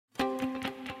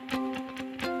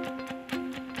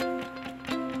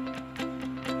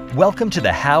Welcome to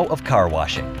the How of Car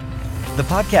Washing, the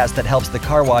podcast that helps the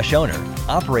car wash owner,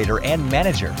 operator, and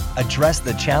manager address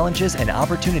the challenges and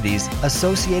opportunities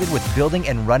associated with building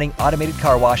and running automated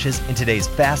car washes in today's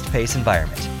fast-paced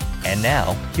environment. And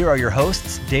now, here are your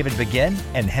hosts, David Begin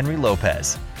and Henry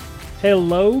Lopez.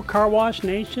 Hello, Car Wash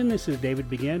Nation. This is David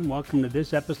Begin. Welcome to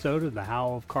this episode of the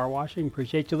How of Car Washing.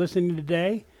 Appreciate you listening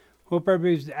today. Hope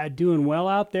everybody's doing well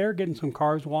out there, getting some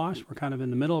cars washed. We're kind of in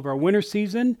the middle of our winter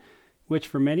season, which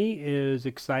for many is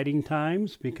exciting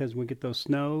times because we get those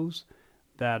snows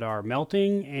that are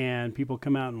melting and people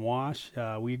come out and wash.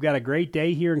 We've got a great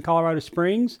day here in Colorado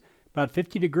Springs, about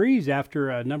 50 degrees after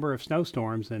a number of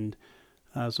snowstorms. And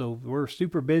so we're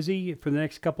super busy for the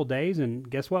next couple days. And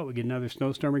guess what? We get another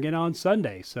snowstorm again on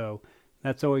Sunday. So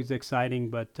that's always exciting.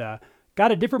 But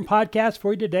got a different podcast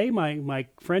for you today. My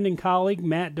friend and colleague,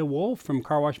 Matt DeWolf from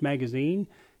Car Wash Magazine,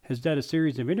 has done a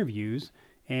series of interviews,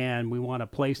 and we want to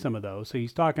play some of those. So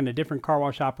he's talking to different car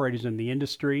wash operators in the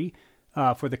industry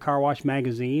for the Car Wash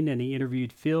Magazine, and he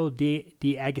interviewed Phil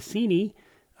D'Agostini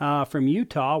from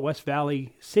Utah, West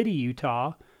Valley City,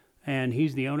 Utah, and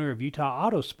he's the owner of Utah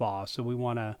Auto Spa. So we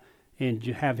want to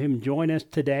have him join us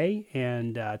today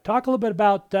and talk a little bit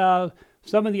about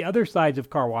some of the other sides of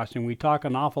car washing. We talk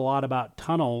an awful lot about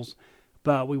tunnels,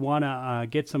 but we want to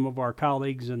get some of our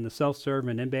colleagues in the self-serve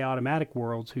and in-bay automatic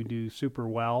worlds who do super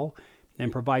well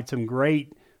and provide some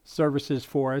great services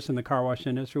for us in the car wash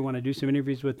industry. We want to do some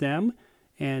interviews with them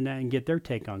and get their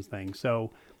take on things.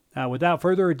 So without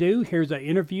further ado, here's an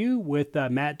interview with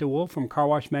Matt DeWolf from Car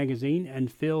Wash Magazine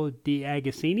and Phil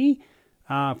D'Agostini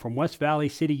from West Valley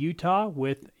City, Utah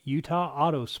with Utah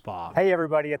Auto Spa. Hey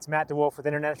everybody, it's Matt DeWolf with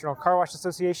International Car Wash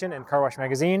Association and Car Wash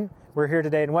Magazine. We're here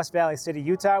today in West Valley City,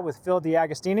 Utah with Phil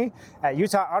D'Agostini at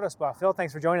Utah Auto Spa. Phil,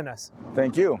 thanks for joining us.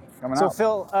 Thank you. Coming out. So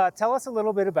Phil, tell us a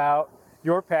little bit about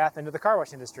your path into the car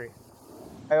wash industry.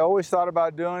 I always thought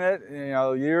about doing it,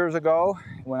 years ago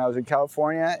when I was in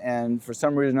California, and for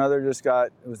some reason or other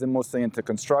was mostly into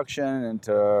construction,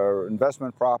 into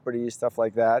investment properties, stuff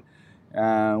like that.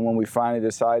 And when we finally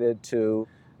decided to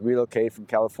relocate from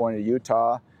California to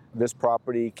Utah, this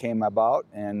property came about,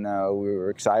 and we were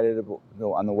excited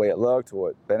on the way it looked,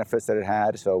 what benefits that it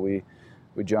had. So we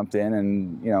jumped in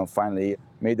and finally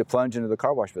made the plunge into the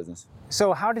car wash business.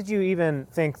 So how did you even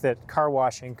think that car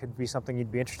washing could be something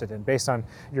you'd be interested in based on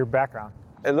your background?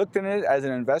 I looked at it as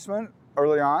an investment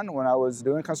early on when I was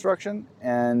doing construction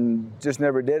and just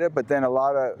never did it. But then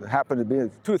happened to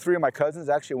be 2 or 3 of my cousins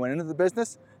actually went into the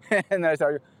business. And I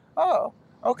started, oh,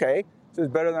 okay. So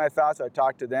it's better than I thought. So I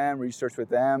talked to them, researched with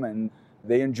them, and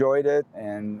they enjoyed it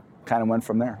and kind of went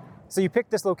from there. So you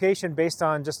picked this location based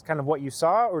on just kind of what you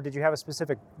saw, or did you have a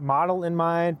specific model in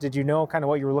mind? Did you know kind of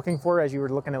what you were looking for as you were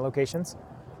looking at locations?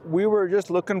 We were just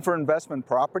looking for investment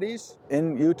properties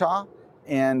in Utah,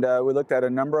 and we looked at a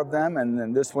number of them, and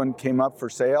then this one came up for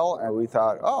sale, and we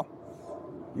thought, oh,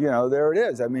 there it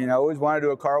is. I mean, I always wanted to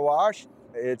do a car wash.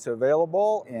 It's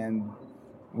available, and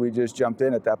we just jumped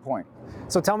in at that point.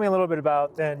 So tell me a little bit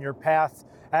about then your path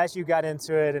as you got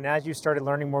into it and as you started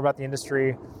learning more about the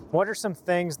industry. What are some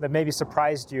things that maybe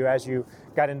surprised you as you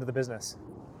got into the business?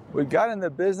 We got in the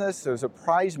business, what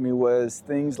surprised me was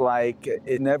things like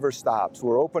it never stops.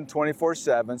 We're open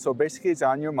 24/7, so basically it's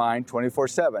on your mind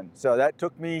 24/7. So that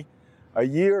took me a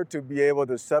year to be able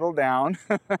to settle down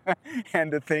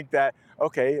and to think that,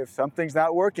 okay, if something's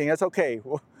not working, that's okay.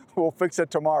 We'll fix it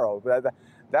tomorrow.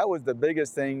 That was the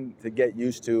biggest thing to get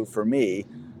used to for me,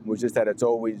 was just that it's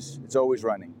always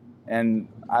running. And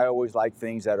I always like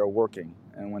things that are working.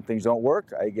 And when things don't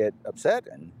work, I get upset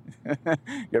and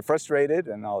get frustrated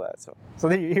and all that. So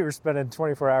then you were spending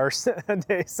 24 hours a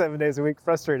day, 7 days a week,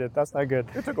 frustrated. That's not good.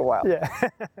 It took a while. Yeah.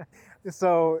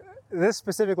 So this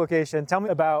specific location, tell me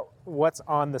about what's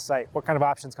on the site. What kind of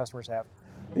options customers have?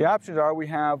 The options are we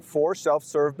have 4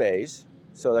 self-serve bays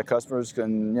so that customers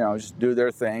can, just do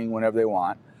their thing whenever they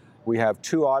want. We have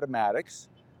 2 automatics,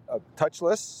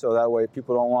 touchless, so that way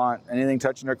people don't want anything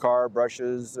touching their car,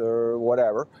 brushes or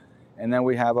whatever. And then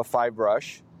we have a 5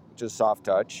 brush, which is soft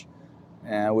touch,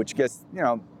 which gets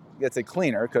it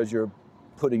cleaner because you're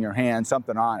putting your hand,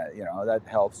 something on it, that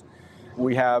helps.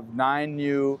 We have 9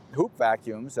 new hoop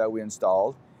vacuums that we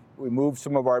installed. We moved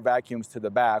some of our vacuums to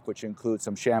the back, which includes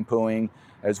some shampooing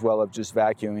as well as just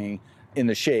vacuuming in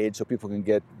the shade so people can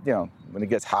get, when it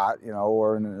gets hot,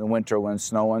 or in the winter when it's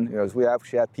snowing. We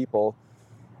actually have people,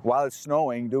 while it's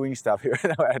snowing, doing stuff here.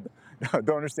 I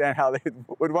don't understand how they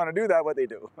would want to do that, but they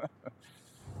do.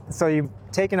 So you've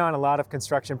taken on a lot of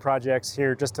construction projects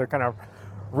here just to kind of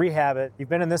rehab it. You've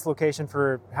been in this location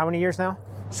for how many years now?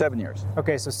 7 years.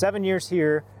 Okay, so 7 years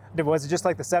here. Was it just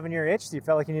like the 7-year itch? Do you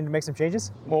feel like you needed to make some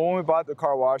changes? Well, when we bought the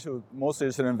car wash, it was mostly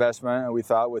just an investment, and we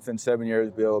thought within 7 years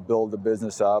we'd be able to build the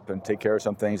business up and take care of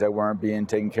some things that weren't being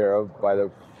taken care of by the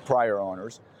prior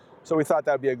owners. So we thought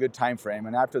that would be a good time frame.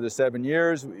 And after the 7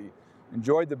 years, we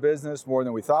enjoyed the business more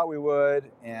than we thought we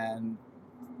would, and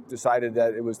decided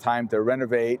that it was time to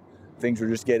renovate. Things were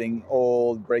just getting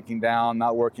old, breaking down,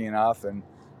 not working enough. And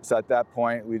so at that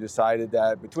point, we decided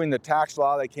that between the tax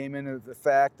law that came into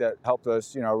effect that helped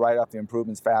us, write off the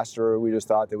improvements faster, we just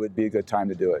thought it would be a good time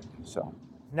to do it. So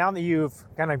now that you've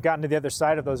kind of gotten to the other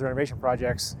side of those renovation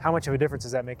projects, how much of a difference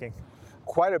is that making?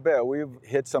 Quite a bit. We've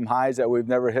hit some highs that we've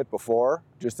never hit before,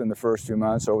 just in the first few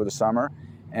months over the summer.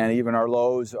 And even our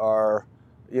lows are,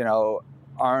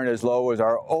 aren't as low as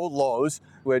our old lows,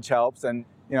 which helps. And,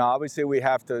 obviously we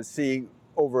have to see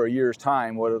over a year's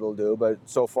time what it'll do. But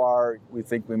so far, we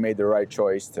think we made the right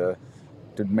choice to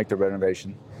make the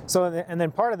renovation. So, and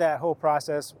then part of that whole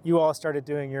process, you all started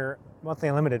doing your monthly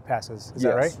unlimited passes. Is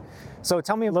that right? So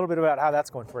tell me a little bit about how that's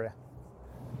going for you.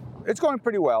 It's going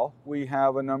pretty well. We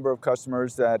have a number of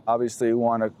customers that obviously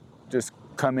want to just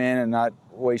come in and not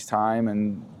waste time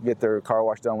and get their car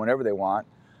wash done whenever they want.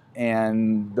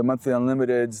 And the monthly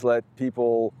unlimiteds let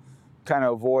people kind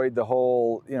of avoid the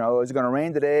whole, is it going to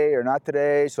rain today or not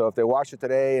today? So if they wash it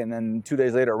today and then 2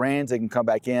 days later it rains, they can come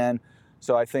back in.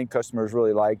 So I think customers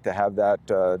really like to have that,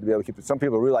 to be able to keep it. Some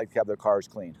people really like to have their cars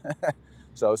clean.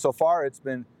 So far it's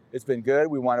been good.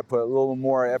 We want to put a little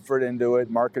more effort into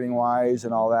it, marketing-wise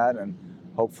and all that, and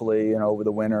hopefully, over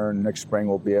the winter and next spring,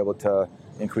 we'll be able to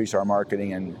increase our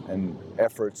marketing and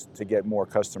efforts to get more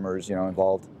customers,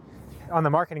 involved. On the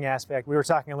marketing aspect, we were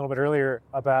talking a little bit earlier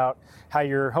about how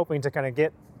you're hoping to kind of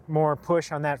get more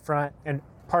push on that front, and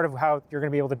part of how you're going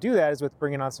to be able to do that is with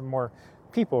bringing on some more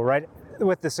people, right?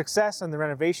 With the success and the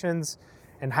renovations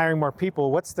and hiring more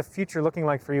people, what's the future looking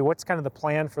like for you? What's kind of the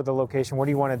plan for the location? What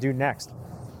do you want to do next?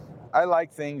 I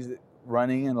like things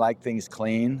running and like things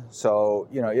clean. So,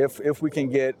 if we can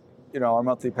get, our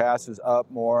monthly passes up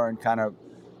more and kind of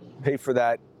pay for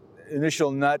that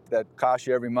initial nut that costs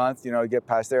you every month, to get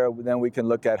past there, then we can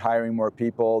look at hiring more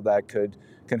people that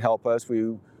can help us.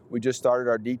 We just started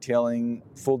our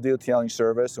full detailing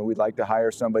service, and we'd like to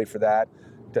hire somebody for that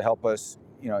to help us,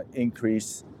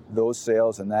 increase those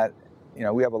sales. And that,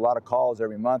 we have a lot of calls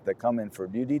every month that come in for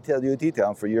do you detail?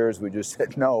 And for years we just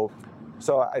said no.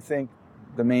 So I think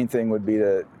the main thing would be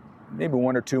to maybe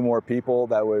 1 or 2 more people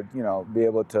that would, be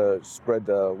able to spread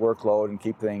the workload and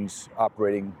keep things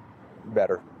operating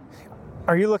better.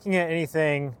 Are you looking at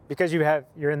anything, because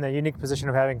you're in the unique position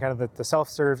of having kind of the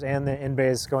self-serves and the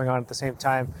in-bays going on at the same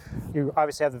time? You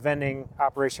obviously have the vending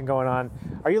operation going on.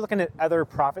 Are you looking at other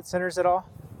profit centers at all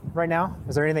right now?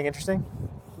 Is there anything interesting?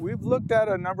 We've looked at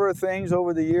a number of things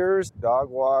over the years, dog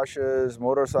washes,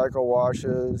 motorcycle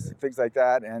washes, things like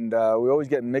that. And we always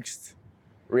get mixed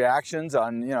reactions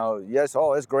on, yes,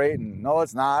 oh, it's great, and no,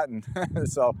 it's not. And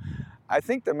so I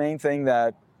think the main thing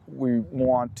that we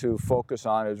want to focus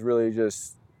on is really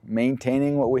just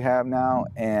maintaining what we have now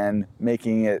and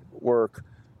making it work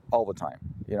all the time.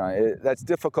 That's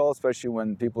difficult, especially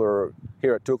when people are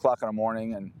here at 2 o'clock in the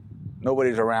morning and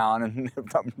nobody's around and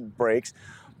something breaks.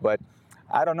 But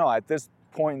I don't know, at this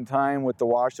point in time with the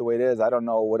wash the way it is, I don't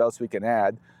know what else we can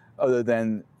add other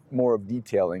than more of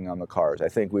detailing on the cars. I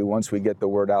think once we get the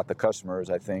word out to customers,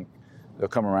 I think they'll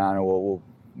come around and we'll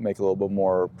make a little bit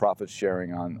more profit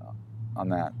sharing on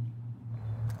that.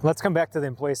 Let's come back to the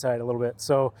employee side a little bit.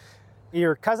 So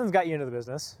your cousins got you into the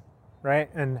business, right?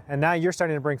 And now you're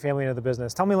starting to bring family into the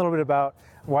business. Tell me a little bit about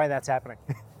why that's happening.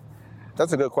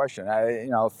 That's a good question.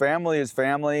 Family is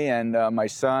family, and my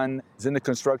son is in the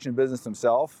construction business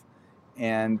himself,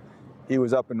 and he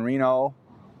was up in Reno,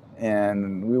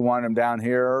 and we wanted him down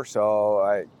here, so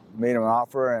I made him an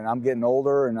offer, and I'm getting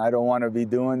older, and I don't want to be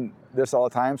doing this all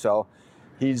the time, so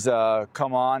he's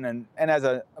come on, and as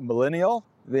a millennial,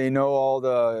 they know all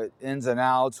the ins and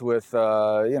outs with,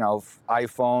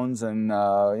 iPhones and,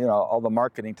 all the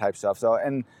marketing type stuff, so,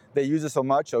 and they use it so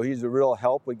much, so he's a real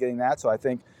help with getting that, so I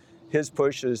think his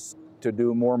push is to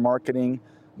do more marketing,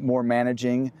 more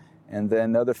managing, and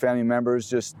then other family members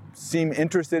just seem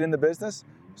interested in the business.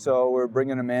 So we're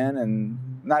bringing them in, and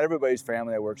not everybody's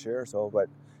family that works here. So, but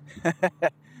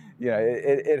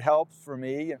it helps for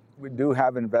me. We do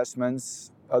have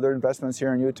other investments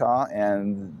here in Utah,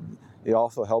 and it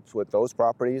also helps with those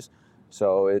properties.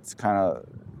 So it's kind of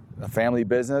a family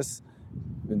business.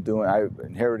 I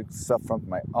inherited stuff from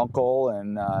my uncle,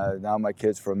 and now my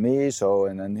kids from me. So,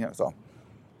 and then, so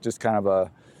just kind of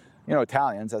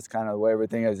Italians, that's kind of the way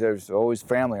everything is. There's always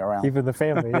family around. Even the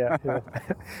family, yeah.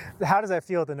 How does that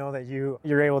feel to know that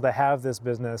you're able to have this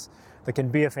business that can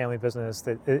be a family business,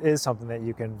 that it is something that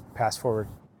you can pass forward?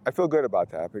 I feel good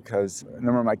about that because a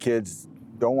number of my kids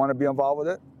don't want to be involved with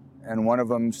it. And one of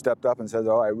them stepped up and says,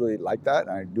 I really like that,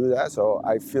 and I do that. So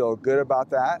I feel good about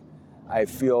that. I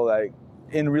feel like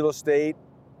in real estate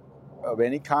of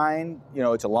any kind,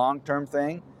 it's a long-term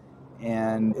thing.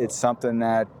 And it's something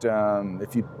that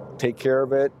if you take care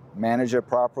of it, manage it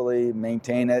properly,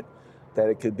 maintain it, that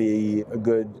it could be a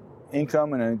good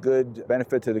income and a good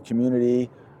benefit to the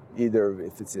community, either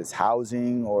if it's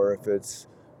housing or if it's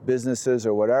businesses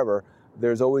or whatever.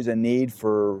 There's always a need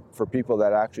for people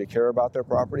that actually care about their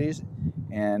properties.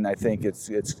 And I think it's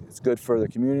good for the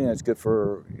community, and it's good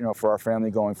for for our family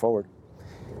going forward.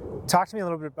 Talk to me a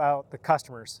little bit about the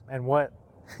customers and what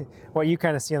you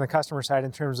kind of see on the customer side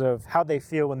in terms of how they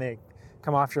feel when they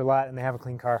come off your lot and they have a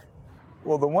clean car.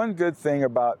 Well, the one good thing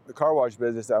about the car wash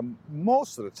business is that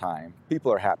most of the time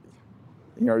people are happy.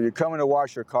 You're coming to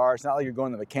wash your car. It's not like you're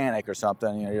going to the mechanic or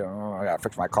something. I gotta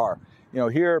fix my car.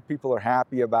 Here people are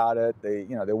happy about it. They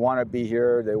want to be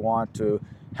here. They want to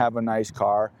have a nice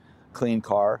car, clean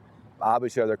car.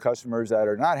 Obviously, are there customers that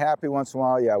are not happy once in a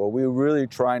while? Yeah, well, we're really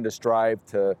trying to strive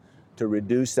to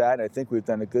reduce that. I think we've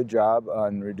done a good job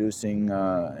on reducing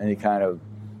any kind of,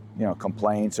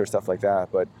 complaints or stuff like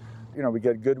that. But, we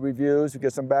get good reviews, we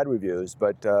get some bad reviews.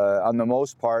 But on the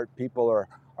most part, people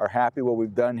are happy what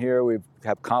we've done here. We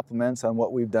have compliments on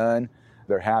what we've done.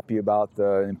 They're happy about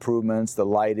the improvements, the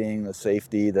lighting, the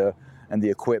safety, and the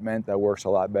equipment that works a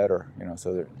lot better.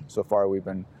 So far we've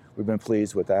been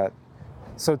pleased with that.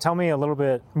 So tell me a little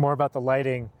bit more about the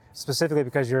lighting, specifically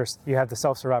because you have the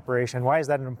self-serve operation. Why is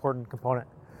that an important component?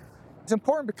 It's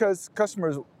important because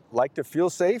customers like to feel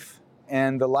safe,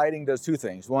 and the lighting does two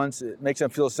things. One, it makes them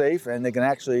feel safe, and they can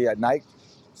actually at night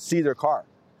see their car.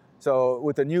 So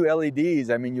with the new LEDs,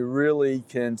 you really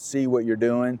can see what you're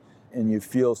doing, and you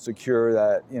feel secure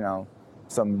that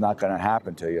something's not going to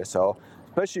happen to you. So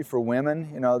especially for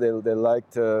women, they like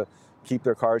to keep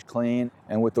their cars clean,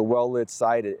 and with the well-lit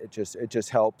side, it just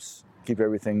helps keep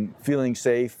everything feeling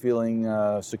safe, feeling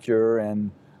secure, and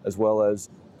as well as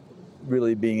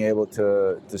really being able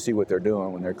to see what they're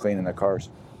doing when they're cleaning their cars.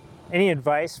 Any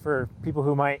advice for people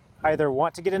who might either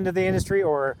want to get into the industry,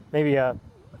 or maybe a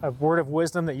word of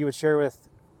wisdom that you would share with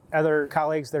other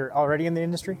colleagues that are already in the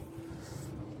industry?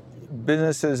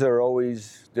 Businesses are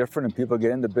always different, and people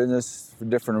get into business for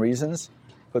different reasons.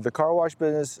 But the car wash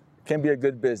business can be a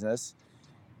good business.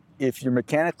 If you're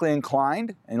mechanically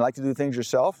inclined and you like to do things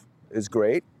yourself, is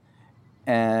great,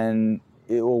 and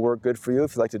it will work good for you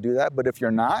if you like to do that. But if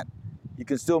you're not, you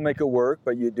can still make it work,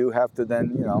 but you do have to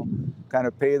then kind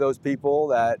of pay those people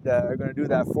that are going to do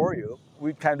that for you.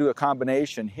 We kind of do a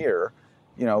combination here.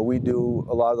 We do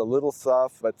a lot of the little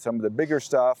stuff, but some of the bigger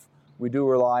stuff, we do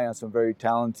rely on some very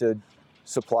talented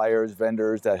suppliers,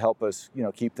 vendors that help us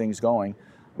keep things going.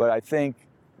 But I think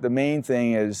the main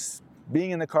thing is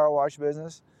being in the car wash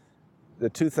business. The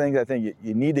two things I think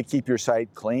you need to keep your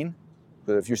site clean.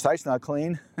 But if your site's not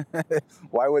clean,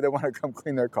 why would they want to come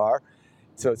clean their car?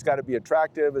 So it's got to be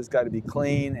attractive, it's got to be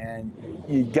clean, and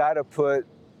you got to put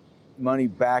money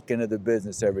back into the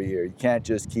business every year. You can't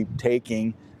just keep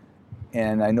taking,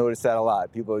 and I notice that a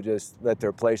lot. People just let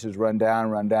their places run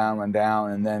down,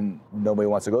 and then nobody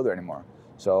wants to go there anymore.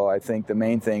 So I think the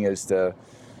main thing is to,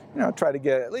 try to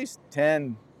get at least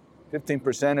 10,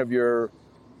 15% of your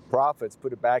profits,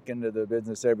 put it back into the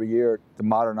business every year to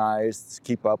modernize, to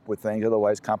keep up with things.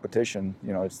 Otherwise, competition,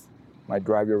 it might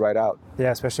drive you right out.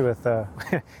 Yeah, especially with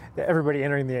everybody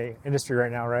entering the industry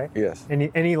right now, right? Yes.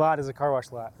 Any lot is a car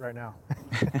wash lot right now.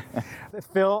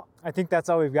 Phil, I think that's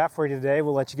all we've got for you today.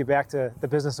 We'll let you get back to the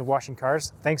business of washing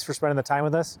cars. Thanks for spending the time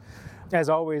with us. As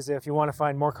always, if you want to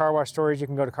find more car wash stories, you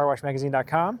can go to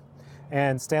carwashmagazine.com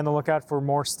and stay on the lookout for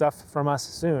more stuff from us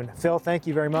soon. Phil, thank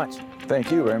you very much. Thank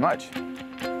you very much.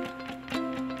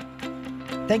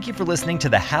 Thank you for listening to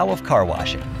The How of Car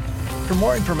Washing. For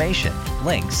more information,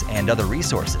 links, and other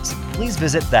resources, please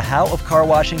visit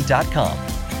thehowofcarwashing.com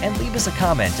and leave us a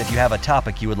comment if you have a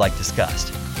topic you would like discussed.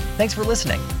 Thanks for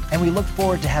listening, and we look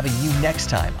forward to having you next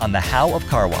time on The How of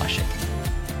Car Washing.